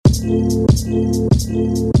All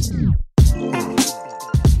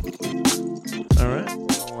right.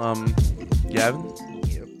 Well, Gavin,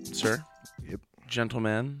 Yep. sir, Yep.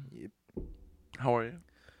 gentleman, Yep. how are you?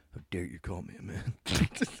 How dare you call me a man?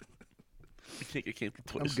 I can't be I'm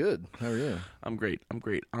twice. good. How are you? I'm great.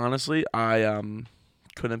 Honestly, I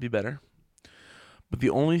couldn't be better. But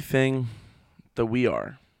the only thing that we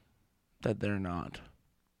are that they're not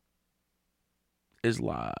is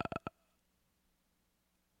live.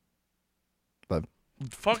 Live.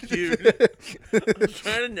 Fuck you. I'm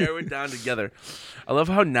trying to narrow it down together. I love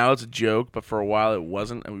how now it's a joke, but for a while it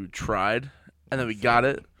wasn't, and we tried, and then we got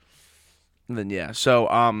it, and then yeah. So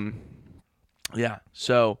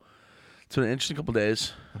So it's been an interesting couple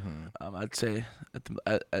days. Mm-hmm. I'd say at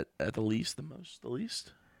the least, the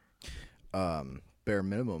least. Bare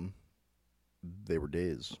minimum, they were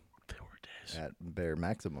days. They were days. At bare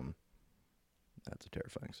maximum, that's a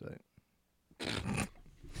terrifying sight.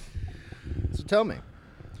 So tell me,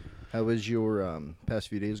 how was your past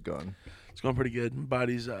few days gone? It's going pretty good. My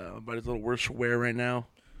body's a little worse for wear right now.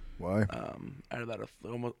 Why? I had about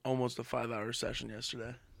almost a 5-hour session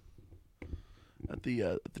yesterday at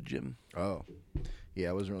the gym. Oh, yeah.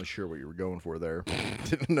 I wasn't really sure what you were going for there.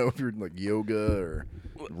 Didn't know if you were like yoga or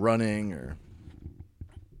running or,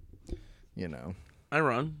 I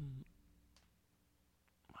run.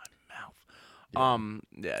 My mouth.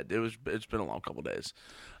 Yeah. It's been a long couple days.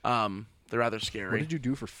 They're rather scary. What did you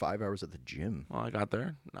do for 5 hours at the gym? Well, I got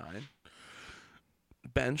there 9.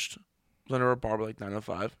 Benched. Was under a bar by like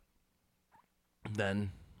 9:05.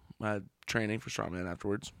 Then I had training for strongman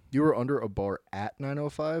afterwards. You were under a bar at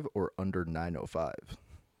 9:05 or under 9:05?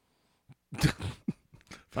 If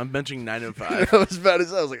I'm benching 9:05. I was about to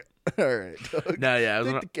say, I was like, all right. Doug, No, yeah, I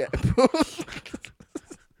was take the cap.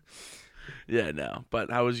 yeah, no. But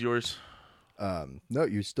how was yours? No,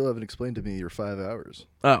 you still haven't explained to me your 5 hours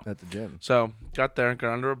Oh, at the gym. so got there,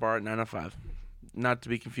 got under a bar at 9:05. Not to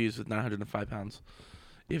be confused with 905 pounds,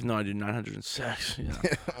 even though I do 906. You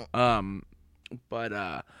know.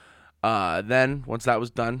 But then once that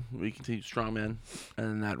was done, we continued strongman,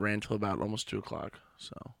 and that ran till about almost 2:00.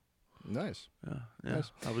 So Nice. yeah.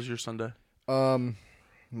 Nice. How was your Sunday?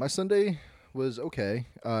 My Sunday was okay.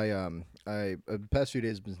 I the past few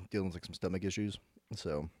days been dealing with like some stomach issues,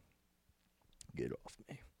 so get off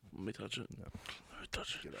me. Let me touch it. No. Let me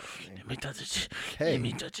touch it. Get off me. Let me touch it. Hey. Let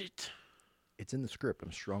me touch it. It's in the script.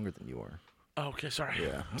 I'm stronger than you are. Oh, okay, sorry.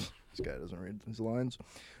 Yeah. This guy doesn't read his lines.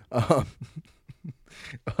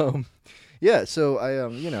 Yeah, so I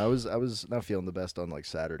I was not feeling the best on like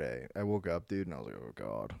Saturday. I woke up, dude, and I was like, oh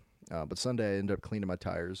god. But Sunday I ended up cleaning my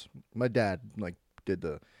tires. My dad like did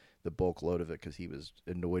the bulk load of it because he was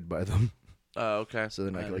annoyed by them. Oh, okay. So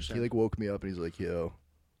then he woke me up and he's like, yo,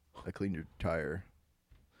 I cleaned your tire.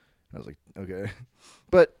 And I was like, okay.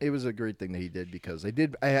 But it was a great thing that he did because I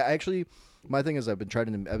actually, my thing is I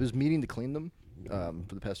was meaning to clean them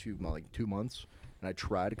for the past 2 months. And I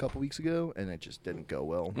tried a couple weeks ago and it just didn't go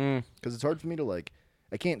well. Because it's hard for me to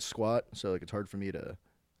I can't squat. So it's hard for me to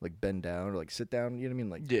bend down or sit down. You know what I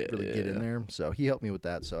mean? Really get in there. So he helped me with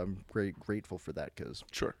that. So I'm grateful for that because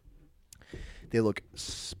Sure. they look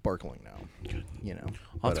sparkling now. Good.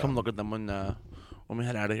 I'll have to come look at them when we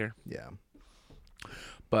head out of here. Yeah.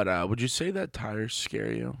 But would you say that tires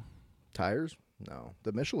scare you? Tires? No.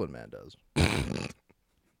 The Michelin Man does.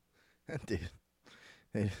 Dude.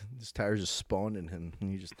 His tires just spawn in him,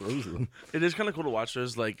 and he just throws them. It is kind of cool to watch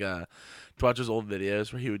those, to watch those old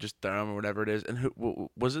videos where he would just throw them or whatever it is. And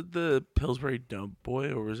was it the Pillsbury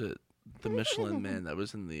Doughboy or was it the Michelin Man that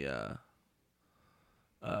was in the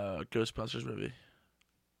Ghostbusters movie?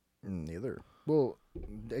 Neither. Well,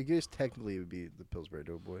 I guess technically it would be the Pillsbury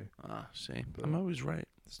Doughboy. Ah, see, but I'm always right.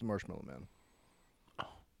 It's the Marshmallow Man.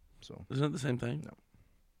 Oh, so isn't it the same thing? No,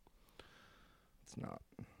 it's not.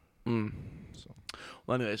 So,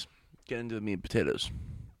 well, anyways, get into the meat and potatoes.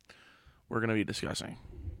 We're gonna be discussing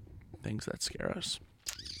things that scare us.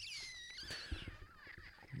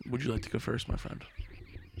 Would you like to go first, my friend?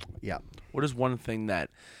 Yeah. What is one thing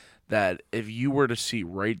that if you were to see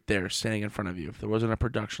right there standing in front of you, if there wasn't a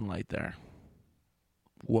production light there,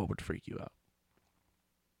 what would freak you out?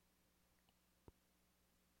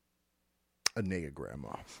 A naked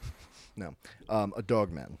grandma. No. A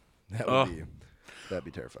dog man. That'd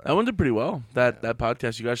be terrifying. That one did pretty well. That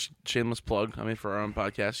podcast, you guys, shameless plug. For our own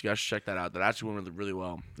podcast, you guys should check that out. That actually went really, really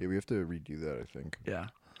well. Yeah, we have to redo that, I think. Yeah,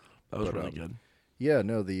 that was really good. Yeah,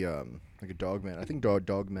 no, the a dog man. I think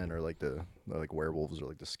dog men are the werewolves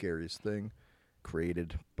are the scariest thing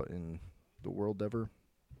created, but in the world ever.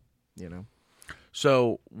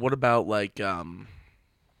 So what about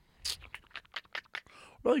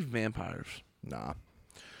vampires? Nah.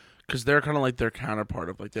 Because they're kind of like their counterpart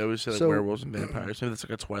of like they always say like So- werewolves and vampires. Maybe that's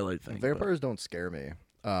like a Twilight thing. Vampires don't scare me,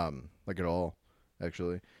 like at all.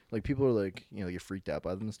 Actually, like people are like, they get freaked out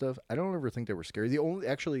by them and stuff. I don't ever think they were scary.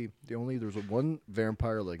 There's one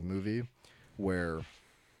vampire like movie where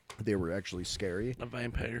they were actually scary, But a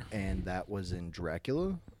vampire. and that was in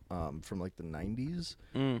Dracula, from like the 90s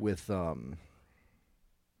with oh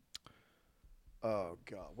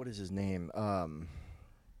god, what is his name?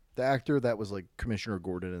 The actor that was like Commissioner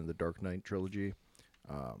Gordon in the Dark Knight trilogy.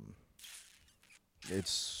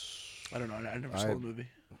 It's I don't know. I never saw the movie.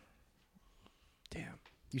 damn.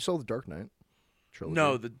 You saw the Dark Knight trilogy?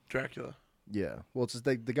 No, the Dracula. Yeah. Well, it's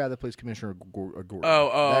the guy that plays Commissioner Gordon.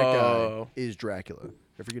 Oh. That guy is Dracula.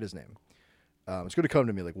 I forget his name. It's going to come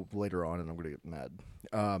to me like later on, and I'm going to get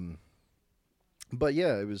mad. But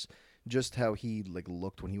yeah, it was just how he like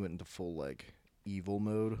looked when he went into full like evil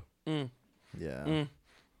mode. Yeah.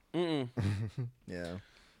 Yeah.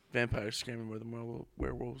 Vampires scare me more than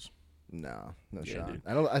werewolves. No Yeah, shot. dude.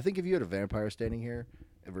 I think if you had a vampire standing here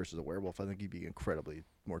versus a werewolf, I think you'd be incredibly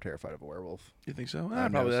more terrified of a werewolf. You think so? I know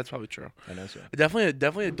Probably so. that's probably true. I know so.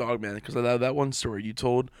 Definitely a dog man because that one story you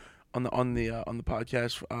told on the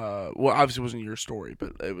podcast. Well, obviously it wasn't your story,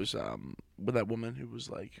 but it was with that woman who was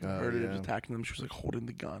like heard it was attacking them. She was like holding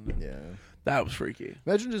the gun. Yeah. That was freaky.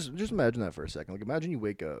 Imagine just imagine that for a second. Like imagine you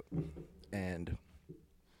wake up and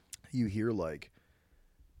you hear like,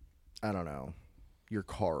 I don't know, your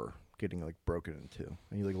car getting like broken into,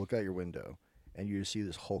 and you like look out your window and you just see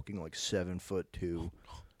this hulking like 7'2"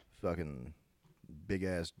 fucking big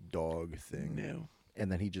ass dog thing. No. And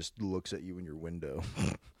then he just looks at you in your window.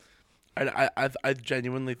 I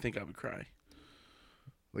genuinely think I would cry.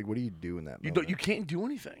 Like, what do you do in that You moment? you can't do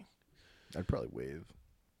anything. I'd probably wave.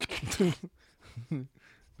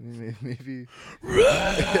 Maybe.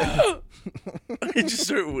 I just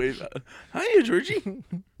start waving. Hiya, Georgie.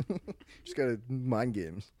 Just gotta mind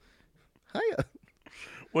games. Hiya.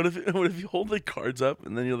 What if you hold like cards up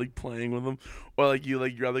and then you're like playing with them, or like you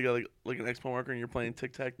like grab like an expo marker and you're playing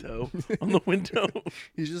tic tac toe on the window.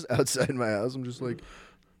 He's just outside my house. I'm just like,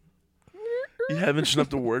 You haven't shown up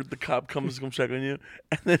to work. The cop comes to come check on you,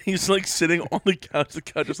 and then he's like sitting on the couch. The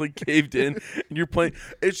couch is like caved in, and you're playing.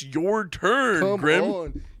 It's your turn, come Grim.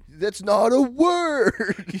 on. That's not a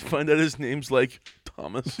word. You find out his name's like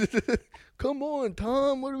Thomas. Come on,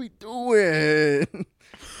 Tom. What are we doing?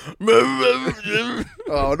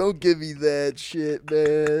 Oh, don't give me that shit,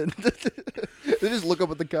 man. They just look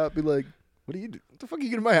up at the cop and be like, what are you doing? What the fuck are you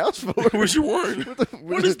getting in my house for? Where's your warrant?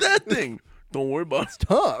 What is that thing? Don't worry about it.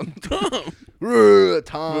 Tom. Tom.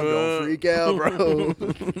 Tom, don't freak out, bro.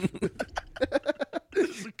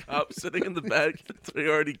 There's a cop sitting in the back that they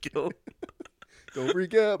already killed. Don't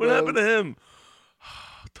freak out, bro. What happened to him?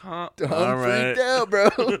 Tom. Tom All right. freaked out, bro.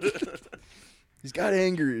 He's got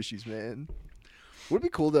anger issues, man. Would be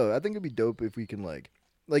cool though. I think it'd be dope if we can like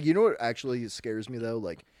you know what actually scares me though,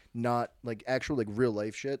 like not like actual like real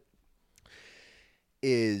life shit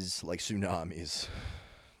is like tsunamis.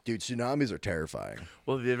 Dude, tsunamis are terrifying.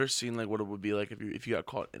 Well, have you ever seen like what it would be like if you got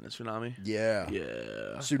caught in a tsunami? Yeah.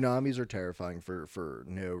 Yeah. Tsunamis are terrifying for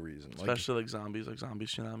no reason. Especially like zombies, like zombie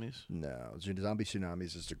tsunamis. No, Zombie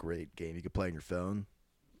Tsunamis is a great game you could play on your phone.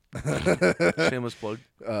 Shameless plug.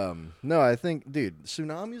 No, I think, dude,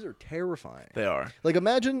 tsunamis are terrifying. They are. Like,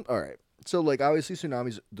 imagine, all right, so, like, obviously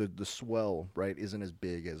tsunamis, the swell, right, isn't as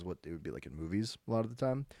big as what it would be like in movies a lot of the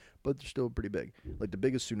time, but they're still pretty big. Like, the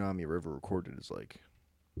biggest tsunami I've ever recorded is, like,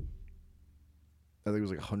 I think it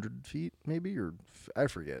was, like, 100 feet, maybe, or I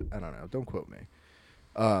forget. I don't know. Don't quote me.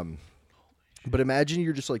 But imagine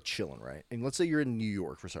you're just, like, chilling, right? And let's say you're in New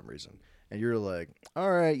York for some reason. And you're like, all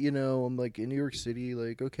right, I'm like in New York City,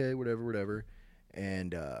 like, okay, whatever.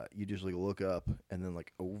 And you just like look up, and then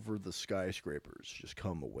like over the skyscrapers just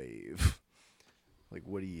come a wave. Like,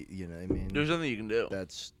 what do you know what I mean? There's nothing you can do.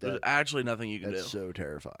 There's actually nothing you can do. That's so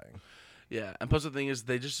terrifying. Yeah, and plus the thing is,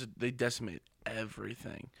 they decimate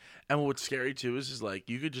everything. And what's scary too is like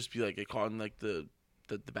you could just be like get caught in like the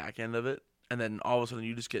back end of it, and then all of a sudden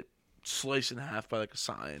you just get sliced in half by like a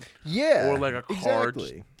sign. Yeah, or like a car exactly.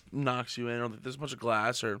 just knocks you in, or like, there's a bunch of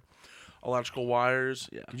glass or electrical wires.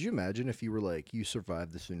 Yeah. Could you imagine if you were like you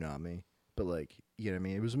survived the tsunami, but like you know what I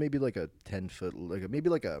mean? It was maybe like a 10-foot, maybe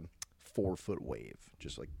like a 4-foot wave,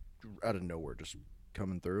 just like out of nowhere, just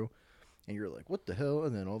coming through, and you're like, what the hell?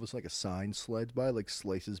 And then all of a sudden, like a sign slides by, like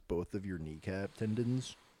slices both of your kneecap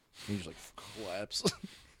tendons, and you just like collapse.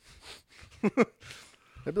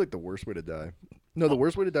 That'd be like the worst way to die. No, the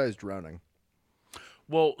worst way to die is drowning.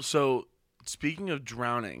 Well, so speaking of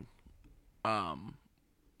drowning,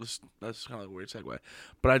 That's kind of like a weird segue,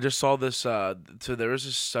 but I just saw this. So there was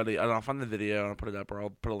this study. I don't know. I'll find the video and I'll put it up, or I'll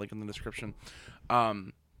put a link in the description.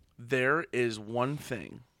 There is one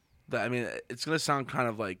thing that, I mean, it's gonna sound kind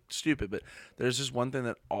of like stupid, but there's this one thing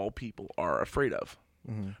that all people are afraid of.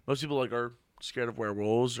 Mm-hmm. Most people are scared of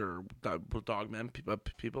werewolves or dogmen.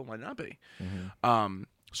 People might not be. Mm-hmm.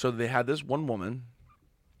 So they had this one woman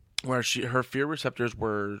where her fear receptors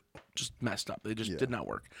were just messed up. They just did not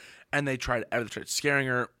work, and they tried scaring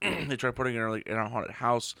her. They tried putting her like in a haunted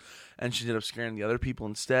house, and she ended up scaring the other people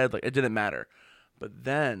instead. Like, it didn't matter. But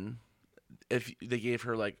then, if they gave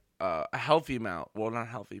her like a healthy amount, well, not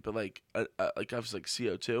healthy, but like like obviously like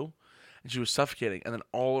CO2, and she was suffocating, and then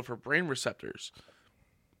all of her brain receptors.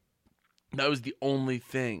 That was the only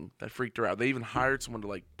thing that freaked her out. They even hired someone to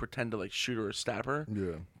like pretend to like shoot her or stab her.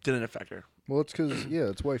 Yeah. Didn't affect her. Well, it's because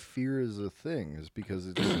that's why fear is a thing. Is because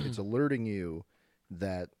it's alerting you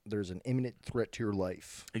that there's an imminent threat to your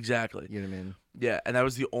life. Exactly. You know what I mean? Yeah, and that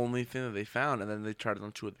was the only thing that they found. And then they tried it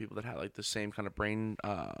on 2 other people that had like the same kind of brain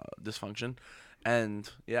dysfunction. And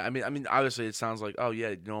yeah, I mean, obviously it sounds like, oh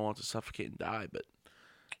yeah, no one wants to suffocate and die, but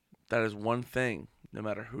that is one thing, no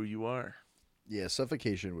matter who you are. Yeah,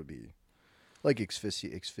 suffocation would be like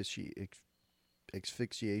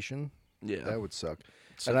asphyxiation. Yeah, that would suck.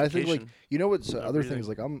 And I think, like, you know what's other breathing. things,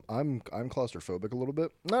 like I'm claustrophobic a little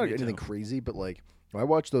bit. Not Me anything too. crazy, but like when I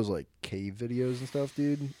watch those like cave videos and stuff,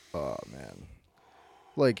 dude. Oh man,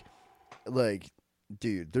 like,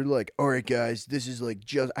 dude, they're like, all right, guys, this is like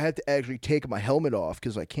just I have to actually take my helmet off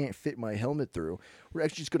because I can't fit my helmet through. We're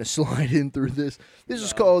actually just gonna slide in through this. This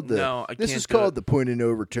is called the point of no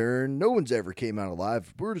return. No one's ever came out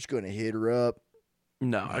alive. We're just gonna hit her up.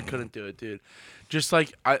 No, I couldn't do it, dude. Just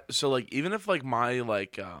like even if like my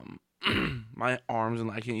my arms and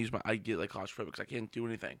I can't use I get like claustrophobic because I can't do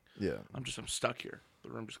anything. Yeah, I'm stuck here. The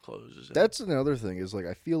room just closes. That's another thing is like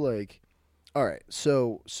I feel like, all right,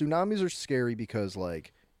 so tsunamis are scary because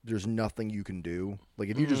like there's nothing you can do. Like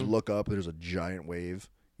if you just look up, there's a giant wave,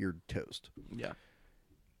 you're toast. Yeah.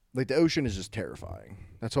 Like the ocean is just terrifying.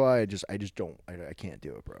 That's why I just don't I can't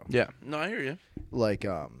do it, bro. Yeah. No, I hear you. Like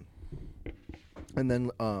and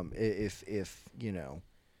then if if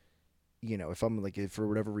I'm like if for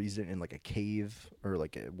whatever reason in like a cave or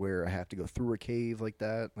like where I have to go through a cave like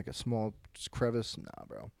that, like a small crevice, nah,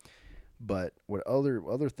 bro. But what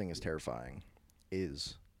other thing is terrifying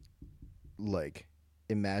is like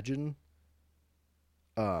imagine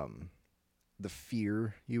the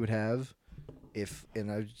fear you would have if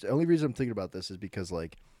the only reason I'm thinking about this is because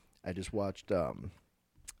like I just watched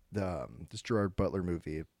this Gerard Butler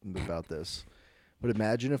movie about this. But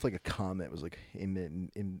imagine if like a comet was like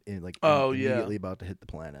immediately about to hit the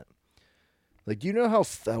planet. Like, do you know how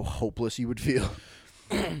hopeless you would feel?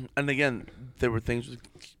 And again, there were things that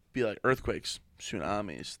would be like earthquakes,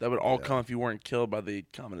 tsunamis that would all come if you weren't killed by the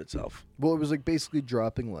comet itself. Well, it was like basically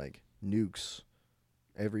dropping like nukes.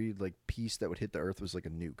 Every like piece that would hit the Earth was like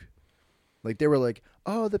a nuke. Like they were like,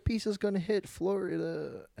 oh, the piece is gonna hit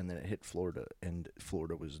Florida, and then it hit Florida, and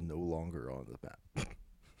Florida was no longer on the map.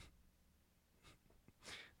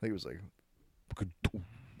 Like it was like,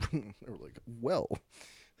 they were like, well,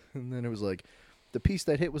 and then it was like, the piece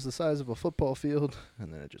that hit was the size of a football field,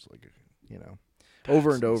 and then it just like,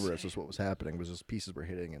 over and over. That's just what was happening. Was just pieces were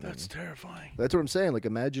hitting, and that's terrifying. That's what I'm saying. Like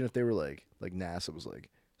imagine if they were like NASA was like,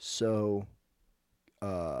 so,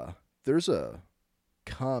 there's a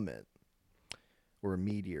comet or a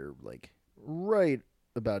meteor like right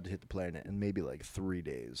about to hit the planet in maybe like 3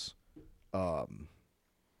 days. It's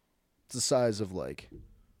the size of like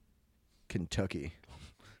Kentucky.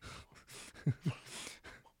 Do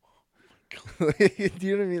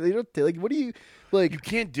you know what I mean? They don't like. What do you like? You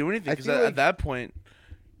can't do anything because at that point,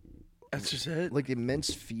 that's just it. Like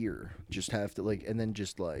immense fear. Just have to like, and then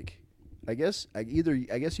just like, I guess you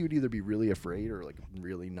would either be really afraid or like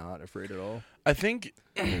really not afraid at all. I think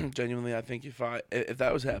genuinely, I think if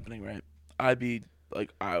that was happening, right, I would be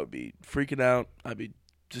freaking out. I'd be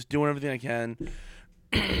just doing everything I can.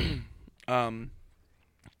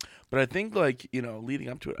 But I think like leading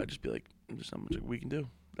up to it, I'd just be like, there's not much we can do.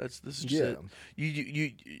 This is just it.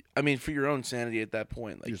 You I mean, for your own sanity at that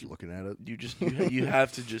point, like you're just looking at it. You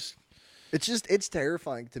have to just. It's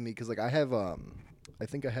terrifying to me because like I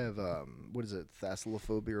think I have what is it,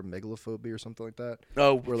 thalassophobia or megalophobia or something like that.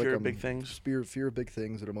 Oh, where, fear like, of big things. Fear of big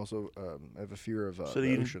things, and I'm also I have a fear of so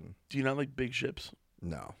the ocean. Do you not like big ships?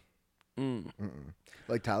 No.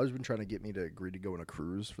 Like Tyler's been trying to get me to agree to go on a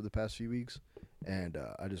cruise for the past few weeks, and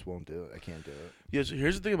I just won't do it. I can't do it. Yeah. So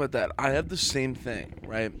here's the thing about that. I have the same thing,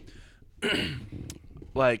 right?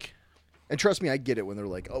 And trust me, I get it when they're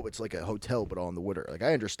like, "Oh, it's like a hotel but all in the water." Like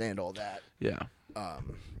I understand all that. Yeah.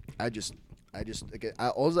 I just, again,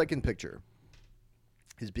 all I can picture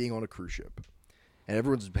is being on a cruise ship, and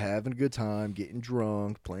everyone's having a good time, getting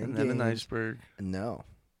drunk, playing And games. then an iceberg. No.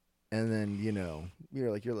 And then, you're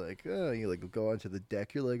like, oh, you like go onto the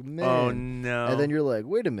deck. You're like, man. Oh, no. And then you're like,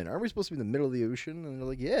 wait a minute, aren't we supposed to be in the middle of the ocean? And they're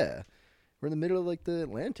like, yeah, we're in the middle of like the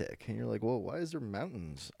Atlantic. And you're like, well, why is there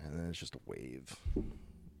mountains? And then it's just a wave,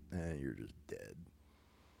 and you're just dead.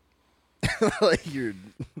 Like you're.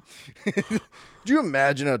 Do you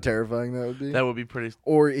imagine how terrifying that would be? That would be pretty.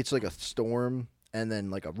 Or it's like a storm, and then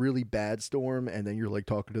like a really bad storm, and then you're like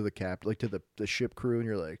talking to the like to the ship crew, and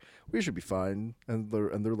you're like, we should be fine, and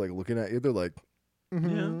they're like looking at you, they're like,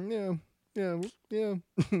 yeah.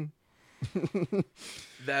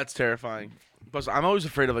 That's terrifying. But I'm always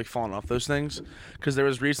afraid of like falling off those things, because there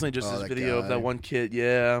was recently just this video of that one kid.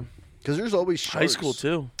 Yeah, because there's always sharks. High school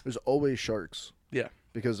too. There's always sharks. Yeah,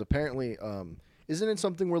 because apparently, isn't it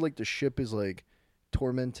something where like the ship is like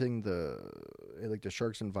tormenting the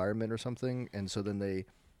shark's environment or something, and so then they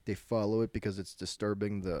follow it because it's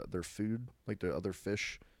disturbing their food, like the other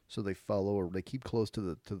fish, so they follow or they keep close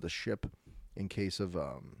to the ship in case of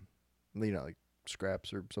like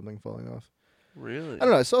scraps or something falling off. Really? I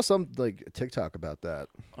don't know. I saw some like TikTok about that.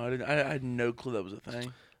 I had no clue that was a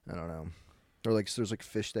thing. I don't know. Or like there's like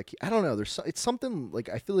fish that I don't know. It's something like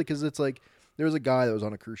I feel like because it's like there was a guy that was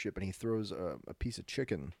on a cruise ship and he throws a piece of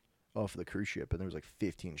chicken off the cruise ship and there was like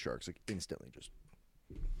 15 sharks like instantly just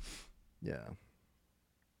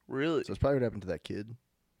Really? So it's probably what happened to that kid.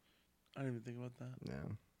 I didn't even think about that.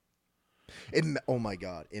 Yeah. Oh my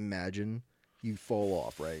God! Imagine you fall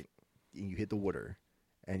off, right? And you hit the water,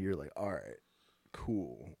 and you're like, "All right,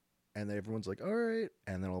 cool." And then everyone's like, "All right,"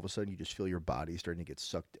 and then all of a sudden you just feel your body starting to get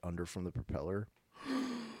sucked under from the propeller.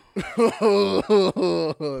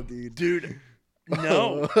 Oh, dude.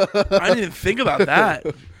 No, I didn't even think about that.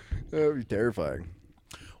 That would be terrifying.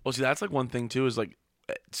 Well, see, that's like one thing too. Is like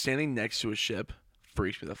standing next to a ship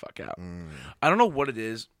freaks me the fuck out. I don't know what it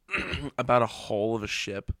is about a hull of a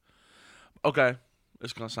ship. Okay,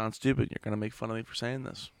 it's gonna sound stupid. You're gonna make fun of me for saying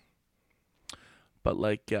this, but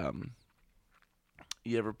like,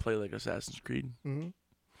 you ever play like Assassin's Creed? Mm-hmm.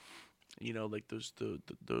 You know, like those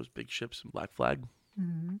big ships in Black Flag.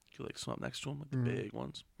 Mm-hmm. You like swim up next to them, like the big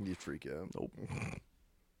ones. You freak out. Nope.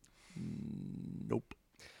 Nope.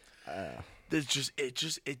 There's just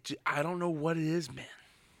I don't know what it is, man.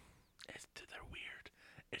 They're weird.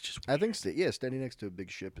 It's just weird. I think standing next to a big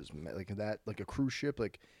ship is like that, like a cruise ship,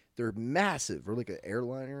 like they're massive, or like an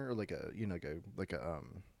airliner, or like a like a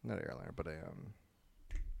not an airliner, but a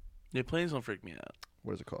Yeah, planes don't freak me out.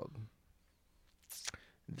 what is it called?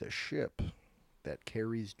 The ship that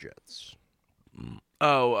carries jets.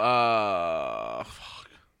 Oh, fuck.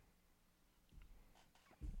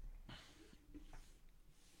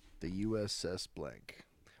 The USS blank.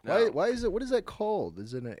 No. Why is it? What is that called?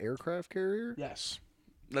 Is it an aircraft carrier? Yes.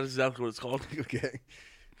 That is exactly what it's called. Okay.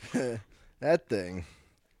 That thing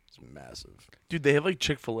is massive. Dude, they have like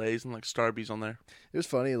Chick-fil-A's and like Starbucks on there. It was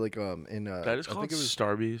funny, like in That is I called think it was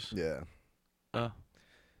Starbucks. yeah.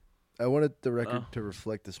 I wanted the record to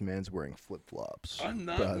reflect this man's wearing flip flops. I'm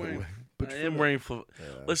not by the wearing. way. But I am wearing flip.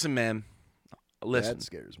 yeah. Listen, man. Listen. That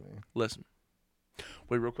scares me. Listen.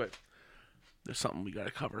 Wait, real quick. There's something we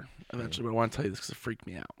gotta cover eventually, but I want to tell you this because it freaked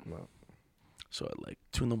me out. Well, So at like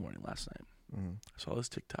 2 a.m. last night, mm-hmm. I saw this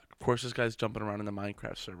TikTok. Of course, this guy's jumping around in the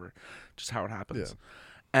Minecraft server, just how it happens.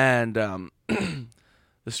 Yeah. And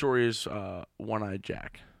the story is One-Eyed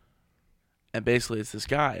Jack. And basically, it's this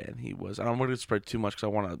guy, and he was. I don't want to spread too much because I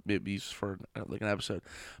want to maybe use for like an episode.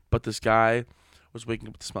 But this guy was waking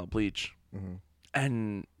up with the smell of bleach, Mm-hmm.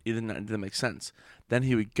 and it didn't make sense. Then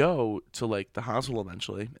he would go to like the hospital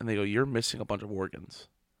eventually, and they go, "You're missing a bunch of organs."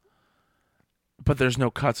 But there's no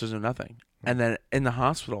cuts, there's no nothing. And then in the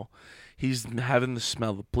hospital, he's having the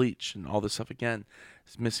smell of bleach and all this stuff again.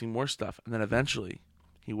 He's missing more stuff. And then eventually,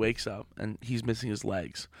 he wakes up and he's missing his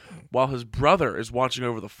legs. While his brother is watching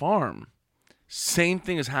over the farm, same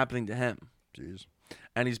thing is happening to him. Jeez.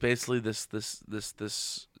 And he's basically this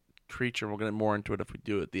creature. We'll get more into it if we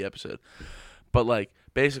do it, the episode. But like,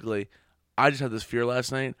 basically, I just had this fear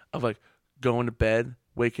last night of like going to bed,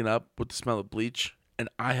 waking up with the smell of bleach, and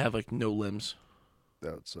I have like no limbs.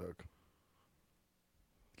 That would suck.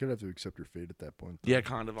 You're gonna have to accept your fate at that point. Though. Yeah,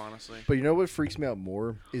 kind of, honestly. But you know what freaks me out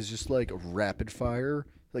more is just like a rapid fire,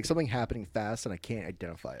 like something happening fast and I can't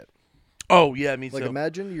identify it. Oh yeah, me too. Like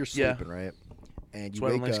imagine you're Yeah. sleeping, right? And That's why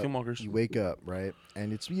I don't like up. skinwalkers. You wake up, right?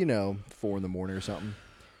 And it's 4 a.m. or something,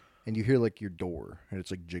 and you hear like your door, and it's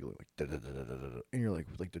like jiggling, like da da da da da da, and you're like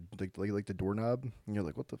the doorknob, and you're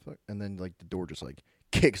like, what the fuck? And then like the door just like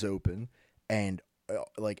kicks open, and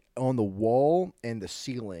like on the wall and the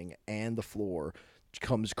ceiling and the floor,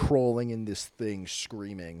 comes crawling in this thing,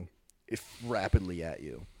 screaming, if rapidly at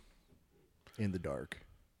you, in the dark.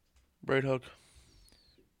 Right hook.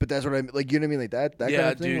 But that's what I mean. Like, you know what I mean? Like that Yeah,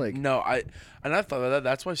 kind of thing. dude. Like, No, I thought about that.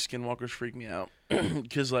 That's why skinwalkers freak me out.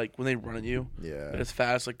 Because like when they run at you, yeah, and it's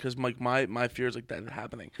fast. Like because like my fear is like that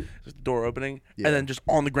happening. It's the door opening, Yeah. and then just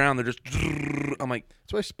on the ground they're just. I'm like,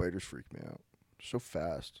 that's why spiders freak me out. They're so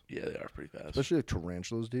fast, yeah, they are pretty fast. especially like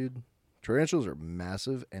tarantulas, dude. Tarantulas are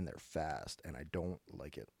massive and they're fast, and I don't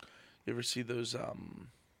like it. You ever see those?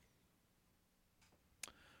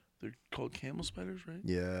 They're called camel spiders, right?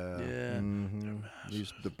 Yeah, Yeah.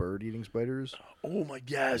 The bird-eating spiders. Oh my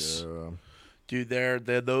yes, Yeah. dude. They're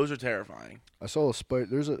those are terrifying. I saw a spider.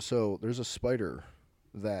 There's a spider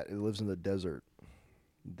that it lives in the desert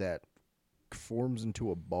that forms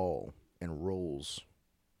into a ball and rolls.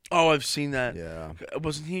 Oh, I've seen that. Yeah,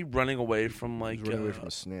 Wasn't he running away from he's like? running away from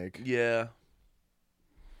a snake. Yeah.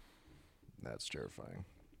 That's terrifying.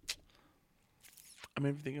 I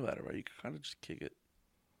mean, if you think about it, right, you could kind of just kick it.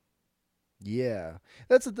 Yeah,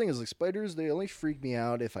 that's the thing is like spiders. They only freak me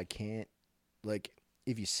out if I can't, like,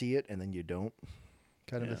 if you see it and then you don't,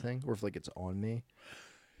 kind of a thing, or if like it's on me.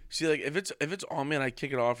 See, like if it's on me and I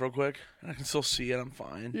kick it off real quick and I can still see it, I'm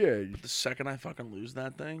fine. Yeah, But the second I fucking lose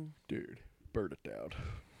that thing, dude, burn it down.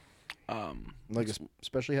 Like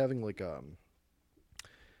especially having like I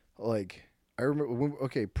remember.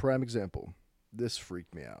 Okay, prime example. This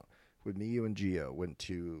freaked me out. When me, you, and Gio went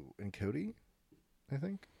to and Cody, I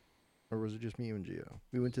think. Or was it just me, you, and Gio?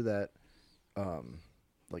 We went to that,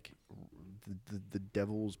 like, the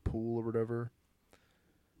Devil's Pool or whatever.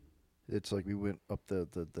 It's like we went up the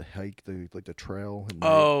hike, the trail.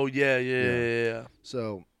 oh yeah.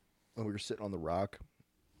 So, when we were sitting on the rock.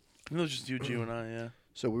 It was just you, Gio, and I, yeah.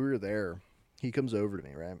 So we were there. He comes over to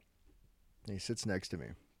me, right? And he sits next to me.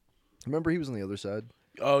 Remember, he was on the other side.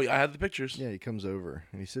 Oh, I had the pictures. Yeah, he comes over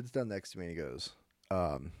and he sits down next to me and he goes,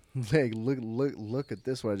 "Hey, look at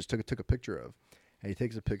this one I just took a picture of." And he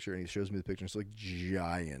takes a picture and he shows me the picture. It's like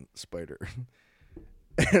giant spider.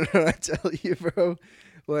 And I tell you, bro,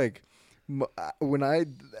 like when I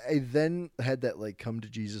then had that like come to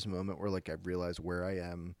Jesus moment where like I realized where I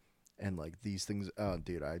am and like these things. Oh,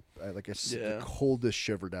 dude, I like hold this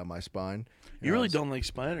shiver down my spine. You really don't like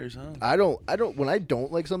spiders, huh? I don't. When I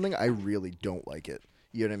don't like something, I really don't like it.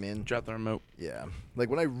 You know what I mean? Drop the remote. Yeah. Like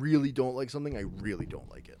when I really don't like something, I really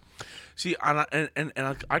don't like it. See, and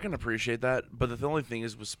I can appreciate that, but the only thing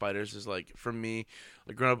is with spiders is like for me,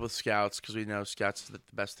 like growing up with Scouts, because we know Scouts is the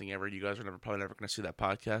best thing ever. You guys are probably never going to see that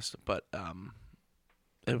podcast, but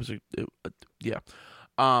it was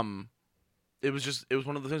it was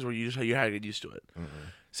one of the things where you had to get used to it. Mm-hmm.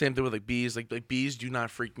 Same thing with like bees. Like bees do not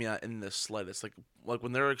freak me out in the slightest. Like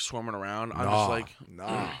when they're like swarming around, I'm just like,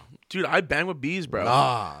 dude, I bang with bees, bro.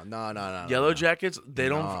 Nah. Yellow jackets, they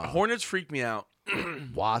don't. Hornets freak me out.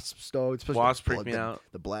 Wasps, though. Wasps freak me out.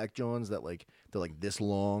 The black Johns that like they're like this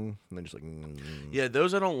long and they're just like. Yeah,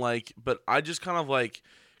 those I don't like, but I just kind of like,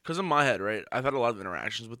 because in my head, right, I've had a lot of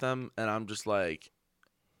interactions with them, and I'm just like,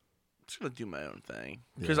 I'm just gonna do my own thing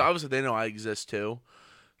because obviously they know I exist too.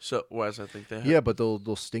 So, whereas I think they have. Yeah, but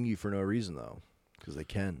they'll sting you for no reason though, because they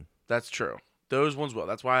can. That's true. Those ones will.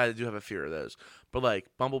 That's why I do have a fear of those. But like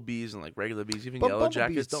bumblebees and like regular bees, even yellow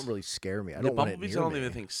jackets, don't really scare me. I don't want it bumblebees. near I don't me.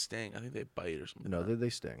 even think sting. I think they bite or something. No, they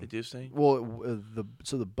sting. They do sting. Well, the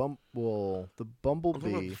bumblebee.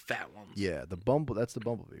 The fat ones. Yeah, that's the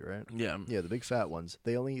bumblebee, right? Yeah. Yeah, the big fat ones.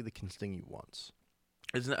 They can sting you once.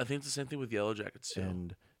 Isn't it? I think it's the same thing with yellow jackets too.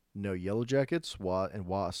 And no, yellow jackets and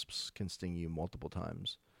wasps can sting you multiple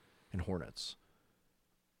times, and hornets.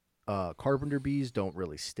 Carpenter bees don't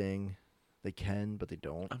really sting. They can, but they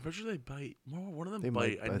don't. I'm pretty sure they bite. One of them They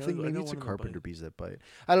bite. I think maybe it's the carpenter bees that bite.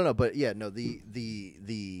 I don't know, but yeah, no, the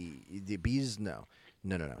bees, no.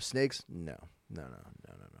 Snakes, no.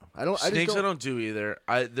 I don't. Snakes, I don't do either.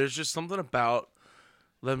 There's just something about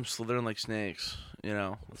them slithering like snakes. You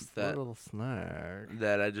know, little snake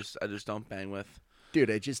that I just don't bang with. Dude,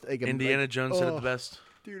 I just like Indiana Jones said it the best.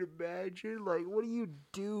 Dude, imagine, like, what do you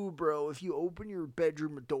do, bro, if you open your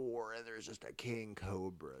bedroom door and there's just a king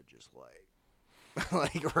cobra just, like,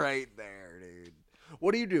 like, right there, dude.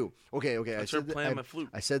 What do you do? Okay, I started playing my flute.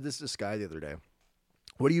 I said this to Sky the other day.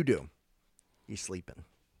 What do you do? You're sleeping,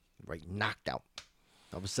 right, knocked out.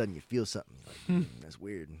 All of a sudden, you feel something. You're like, that's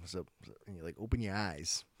weird. What's up? And you, like, open your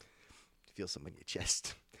eyes. You feel something in your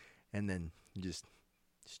chest. And then you just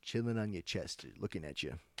chilling on your chest, looking at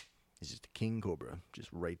you. It's just a king cobra, just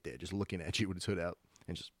right there, just looking at you with its hood out,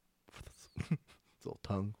 and just its little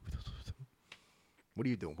tongue. What are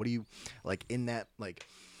you doing? What do you like in that? Like,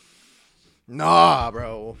 Nah,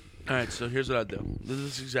 bro. All right, so here's what I'd do. This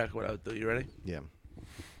is exactly what I would do. You ready? Yeah.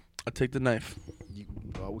 I'd take the knife.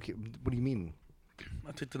 Okay. What do you mean?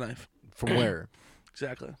 I'd take the knife. From where?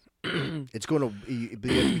 Exactly. It's going to. You have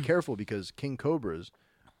to be careful because king cobras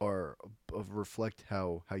are reflect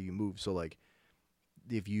how you move. So like,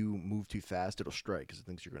 if you move too fast, it'll strike because it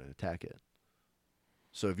thinks you're going to attack it.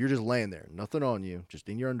 So if you're just laying there, nothing on you, just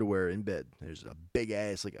in your underwear in bed, there's a big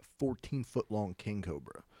ass, like a 14-foot long king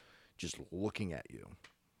cobra, just looking at you.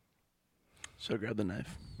 So grab the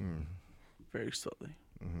knife. Mm. Very slowly.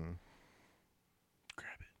 Mm-hmm.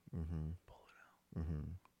 Grab it. Mm-hmm. Pull it out. Mm-hmm.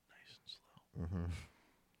 Nice and slow. Mm-hmm.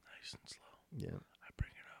 Nice and slow. Yeah. I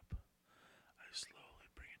bring it up. I slowly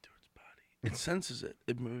bring it to its body. It senses it.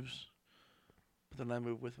 It moves. But then I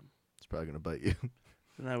move with him. It's probably gonna bite you.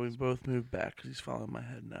 And now we both move back because he's following my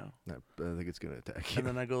head now. I think it's gonna attack you. And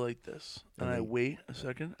then I go like this. And I wait a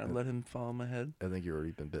second. I let him follow my head. I think you've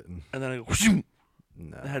already been bitten. And then I go, whoosh,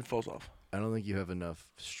 No. the head falls off. I don't think you have enough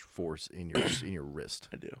force in your wrist.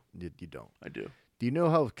 I do. You don't. I do. Do you know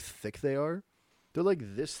how thick they are? They're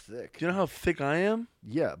like this thick. Do you know how thick I am?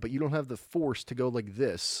 Yeah, but you don't have the force to go like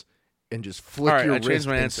this and just flick your wrist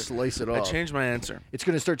and slice it off. I changed my answer. It's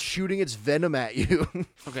going to start shooting its venom at you.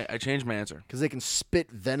 Okay, I changed my answer. Because they can spit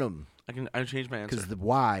venom. I changed my answer. Because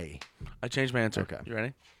why? I changed my answer. Okay. You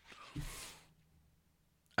ready?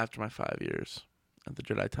 After my 5 years at the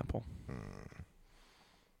Jedi Temple, I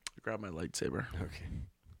grabbed my lightsaber. Okay.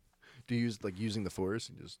 Do you use using the force?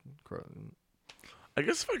 You just I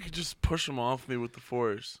guess if I could just push him off me with the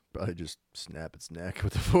force. probably just snap its neck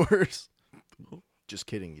with the force. Just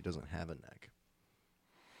kidding. He doesn't have a neck.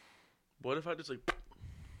 What if I just like...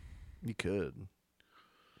 You could.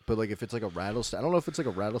 But if it's like a rattlesnake, I don't know if it's like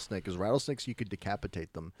a rattlesnake, because rattlesnakes you could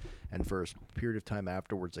decapitate them, and for a period of time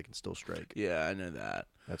afterwards they can still strike. Yeah, I know that.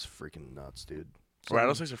 That's freaking nuts, dude.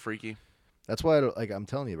 Rattlesnakes are freaky. That's why, I'm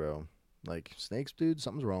telling you, bro. Snakes, dude,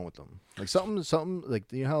 something's wrong with them. Something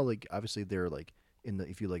you know how obviously they're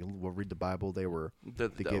if you read the Bible, they were The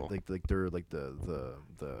devil.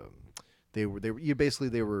 they're they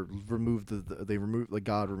were removed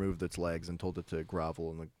God removed its legs and told it to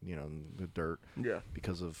grovel in the dirt. Yeah.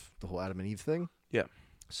 Because of the whole Adam and Eve thing. Yeah.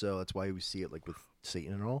 So that's why we see it with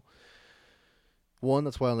Satan and all. One,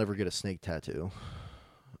 that's why I'll never get a snake tattoo.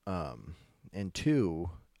 And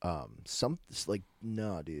two, no,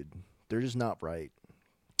 dude, they're just not right.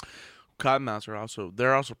 Cottonmouths are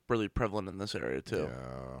they're also really prevalent in this area too.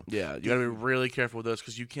 Yeah, you gotta be really careful with those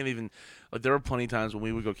because you can't even there were plenty of times when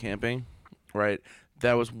we would go camping, right?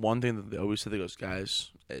 That was one thing that they always said. They goes,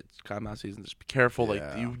 guys, it's cottonmouth season. Just be careful.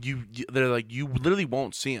 Yeah. They're you literally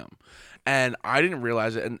won't see them, and I didn't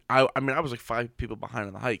realize it. And I mean, I was 5 people behind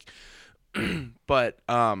on the hike, but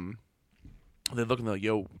they look and they're like,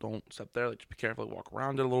 yo, don't step there. Just be careful. Walk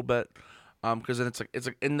around it a little bit. Because then it's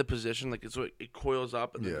in the position it coils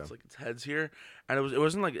up and then it's its head's here, and it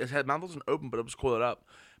wasn't its head mouth wasn't open, but it was coiled up.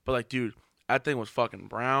 But dude, that thing was fucking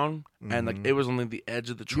brown, and it was on the edge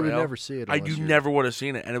of the trail. You would never see it. You never would have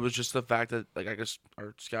seen it, and it was just the fact that I guess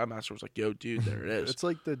our scoutmaster was like, "Yo, dude, there it is." It's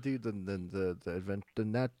like the dude,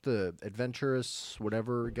 the adventurous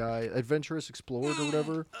whatever guy, adventurous explorer or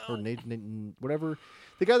whatever, or whatever,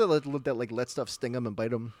 the guy that let stuff sting him and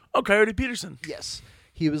bite him. Oh, Coyote Peterson. Yes.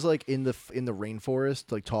 He was in the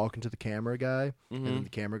rainforest, talking to the camera guy, and then the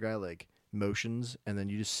camera guy motions, and then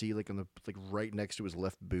you just see on the right next to his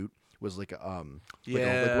left boot was one of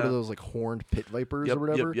those horned pit vipers or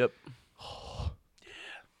whatever. Yep. Yeah,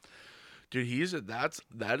 dude,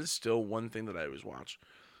 that is still one thing that I always watch.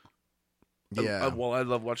 Yeah. I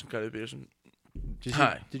love watching Coyote Peterson.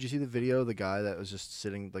 Did you see the video of the guy that was just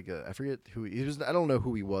sitting I forget who he was. I don't know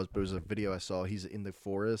who he was, but it was a video I saw. He's in the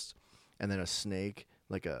forest, and then a snake.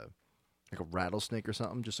 Like a rattlesnake or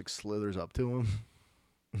something just slithers up to him.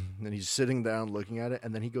 And he's sitting down looking at it,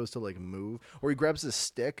 and then he goes to move, or he grabs this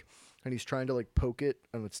stick and he's trying to poke it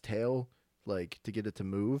on its tail to get it to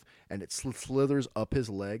move, and it slithers up his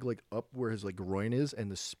leg, up where his groin is,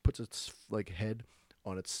 and this puts its head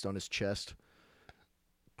on his chest.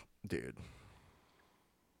 Dude.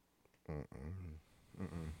 Well,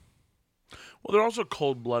 they're also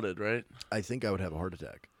cold-blooded, right? I think I would have a heart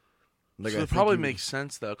attack. So it probably makes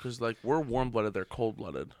sense though, because we're warm-blooded, they're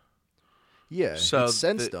cold-blooded. Yeah, so it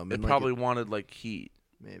sensed them. It probably wanted heat.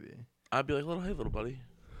 Maybe. I'd be like, hey, little buddy.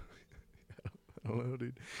 I don't know,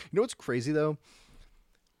 dude. You know what's crazy though?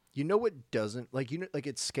 You know what doesn't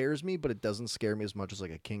it scares me, but it doesn't scare me as much as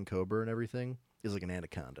a king cobra and everything is an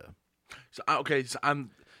anaconda. So so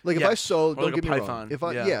I'm if I saw don't get me python. Wrong, if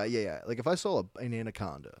I yeah. If I saw an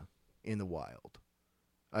anaconda in the wild,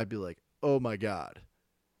 I'd be like, oh my god.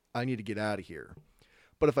 I need to get out of here.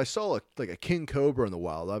 But if I saw like a king cobra in the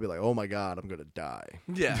wild, I'd be like, oh my god, I'm gonna die.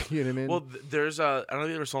 Yeah. You know what I mean? Well, there's I don't know if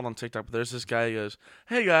you ever saw it on TikTok, but there's this guy who goes,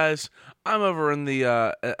 "Hey guys, I'm over in the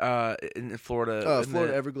in Florida, in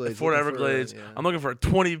Florida the, Everglades. Florida looking for, Everglades. I'm looking for a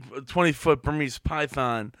 20-foot Burmese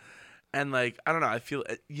python." And like, I don't know, I feel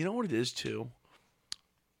you know what it is too.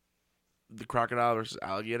 The crocodile versus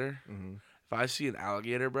alligator. Mm-hmm. If I see an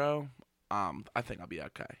alligator, bro, I think I'll be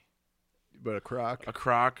okay. But a croc. A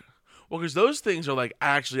croc. Well, because those things are like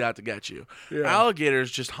actually out to get you. Yeah.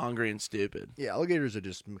 Alligators just hungry and stupid. Yeah, alligators are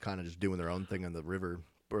just kind of just doing their own thing in the river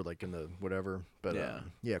or like in the whatever. But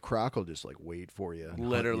yeah, croc will just like wait for you. And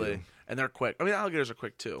Literally. hunt you. And they're quick. I mean, alligators are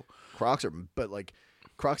quick too. Crocs are, but like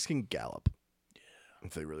crocs can gallop. Yeah.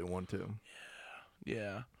 If they really want to.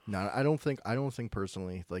 Yeah. No, I don't think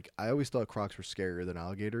personally. Like I always thought crocs were scarier than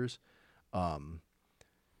alligators.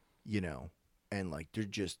 You know, and like they're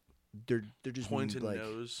just pointed like,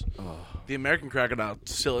 nose. Oh. The American crocodile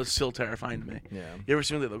is still terrifying to me. Yeah. You ever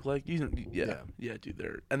seen what they look like? Yeah,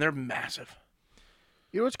 dude. They're massive.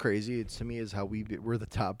 You know what's crazy? It's to me is how we're the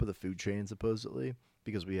top of the food chain supposedly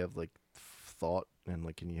because we have like thought and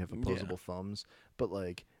like and you have opposable thumbs. But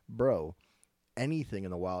like, bro, anything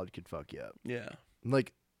in the wild could fuck you up. Yeah.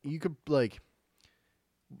 Like you could like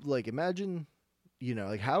imagine. You know,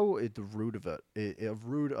 like how the root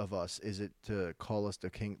of us is it to call us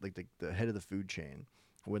the king, like the head of the food chain,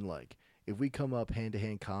 when like if we come up hand to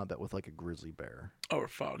hand combat with like a grizzly bear, we're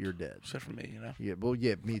fucked. You're dead. Except for me, you know. Yeah, well,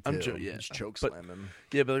 yeah, me too. Just choke but, slam him.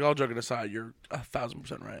 Yeah, but like all joking aside, you're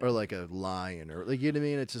 1,000% right. Or like a lion, or like you know what I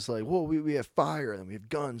mean. It's just like, well, we have fire, and then we have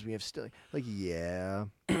guns, we have like yeah,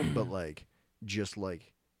 but like just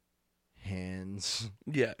like hands.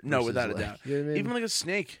 Yeah, no, without a doubt. You know what I mean? Even like a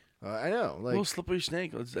snake. I know, like a little slippery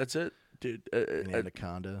snake. That's it, dude. an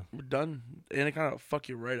anaconda. We're done. Anaconda will fuck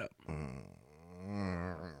you right up.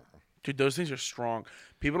 Dude, those things are strong.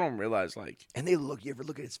 People don't realize, like, and they look. You ever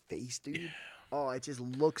look at his face, dude? Yeah. Oh, it just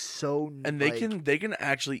looks so. And they can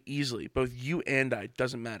actually easily, both you and I,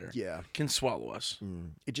 doesn't matter. Yeah, can swallow us.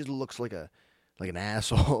 It just looks like an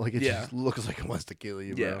asshole. Like it just looks like it wants to kill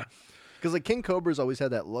you, bro. Yeah. Because like king cobras always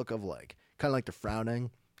had that look of like kind of like they're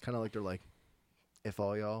frowning, kind of like they're like, if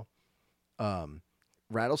all y'all.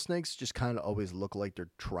 Rattlesnakes just kind of always look like they're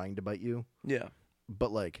trying to bite you. Yeah.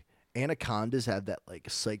 But like anacondas have that like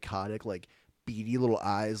psychotic, like beady little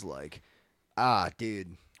eyes. Like,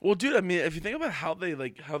 dude. Well, dude, I mean, if you think about how they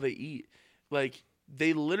eat, like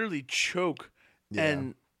they literally choke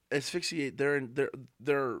and asphyxiate their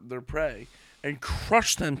prey and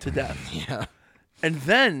crush them to death. Yeah. And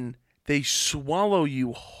then they swallow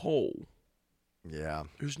you whole. Yeah.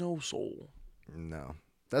 There's no soul. No.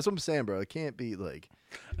 That's what I'm saying, bro. It can't be like.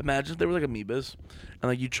 Imagine if they were like amoebas,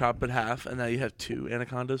 and like you chop it half, and now you have 2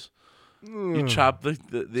 anacondas. You chop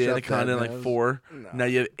the anaconda in like 4. No. Now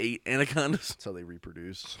you have 8 anacondas. That's how they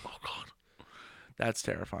reproduce. Oh god, that's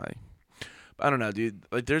terrifying. But I don't know, dude.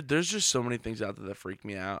 Like there's just so many things out there that freak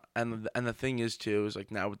me out, and the thing is too is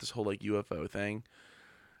like now with this whole like UFO thing.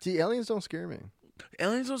 See, aliens don't scare me.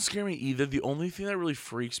 Aliens don't scare me either. The only thing that really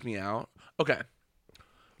freaks me out. Okay.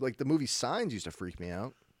 Like the movie Signs used to freak me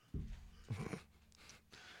out.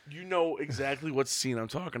 You know exactly what scene I'm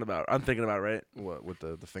talking about. I'm thinking about, right? What, with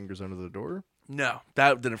the fingers under the door? No,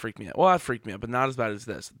 that didn't freak me out. Well, that freaked me out, but not as bad as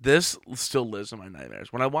this. This still lives in my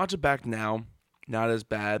nightmares. When I watch it back now, not as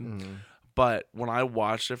bad. Mm-hmm. But when I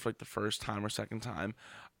watched it for like the first time or second time,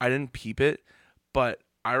 I didn't peep it. But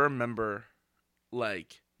I remember,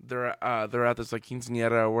 like, they're at this like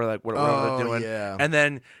quinceañera or like whatever they're doing. Yeah. And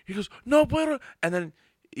then he goes, "No, pero," and then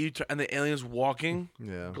and the alien's walking.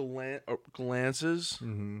 Yeah. Glances.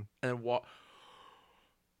 Mm-hmm. And walk.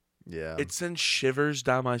 Yeah. It sends shivers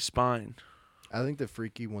down my spine. I think the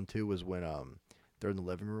freaky one too was when they're in the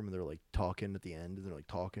living room and they're like talking at the end and they're like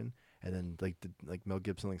talking and then like Mel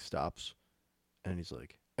Gibson like stops and he's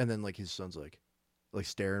like and then like his son's like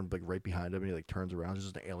staring like right behind him and he like turns around. There's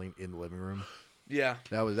just an alien in the living room. Yeah.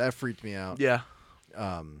 That freaked me out. Yeah.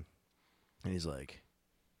 And he's like,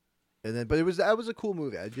 and then, but that was a cool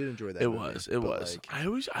movie. I did enjoy that. It was. Like, I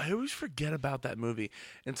always forget about that movie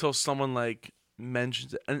until someone like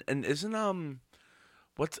mentions it. And isn't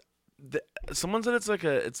what's someone said it's like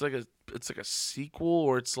a sequel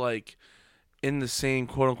or it's like in the same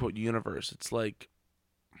quote unquote universe. It's like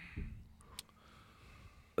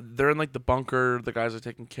they're in like the bunker. The guys are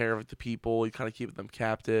taking care of like, the people. You kind of keep them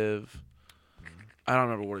captive. I don't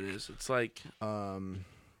remember what it is. It's like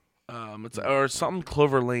it's or something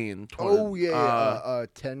Clover Lane. 10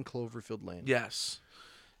 Cloverfield Lane. Yes.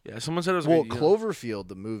 Yeah, someone said it was Cloverfield,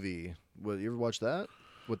 the movie. What, you ever watch that?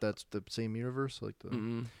 That's the same universe? Like the.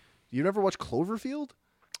 Mm-hmm. You never watch Cloverfield?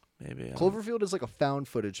 Maybe Cloverfield is like a found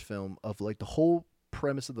footage film of like the whole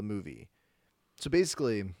premise of the movie. So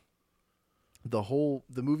basically, the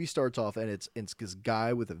movie starts off and it's this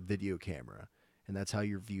guy with a video camera, and that's how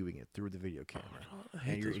you're viewing it, through the video camera.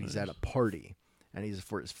 And he's at a party, and he's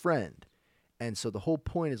for his friend, and so the whole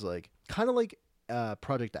point is like kind of like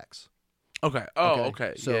Project X. Okay. Oh,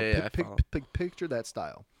 okay. So yeah, picture that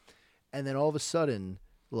style, and then all of a sudden,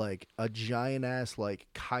 like a giant ass like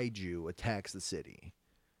kaiju attacks the city,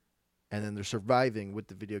 and then they're surviving with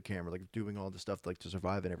the video camera, like doing all the stuff like to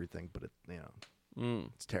survive and everything. But it,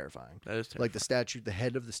 it's terrifying. That is terrifying. Like the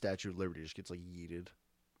head of the Statue of Liberty just gets like yeeted,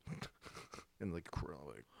 and like,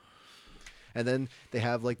 and then they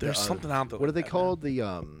have like there's something out there. What like are they that, called?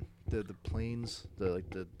 Man. The planes,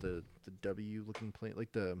 the W looking plane,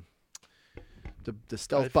 like the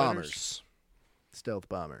stealth bombers. Stealth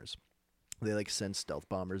bombers. They like send stealth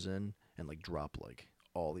bombers in and like drop like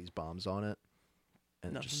all these bombs on it,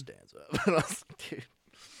 and it just stands up. And I was like, dude,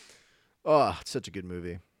 oh, it's such a good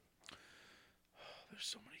movie. There's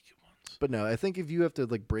so many good ones. But no, I think if you have to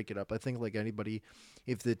like break it up, I think like anybody,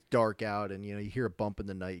 if it's dark out and you hear a bump in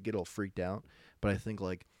the night, you get all freaked out. But I think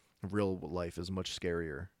like real life is much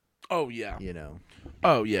scarier. Oh yeah.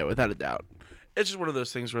 Oh yeah, without a doubt. It's just one of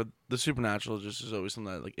those things where the supernatural just is always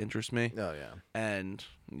something that like interests me. Oh yeah. And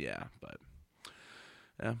yeah, but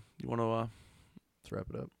yeah, you want to let's wrap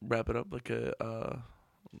it up. Wrap it up like a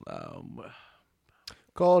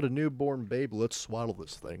call it a newborn babe. Let's swaddle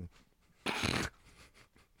this thing.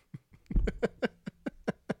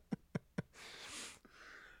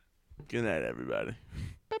 Good night, everybody.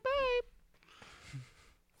 Bye bye.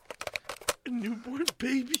 A newborn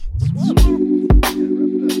baby.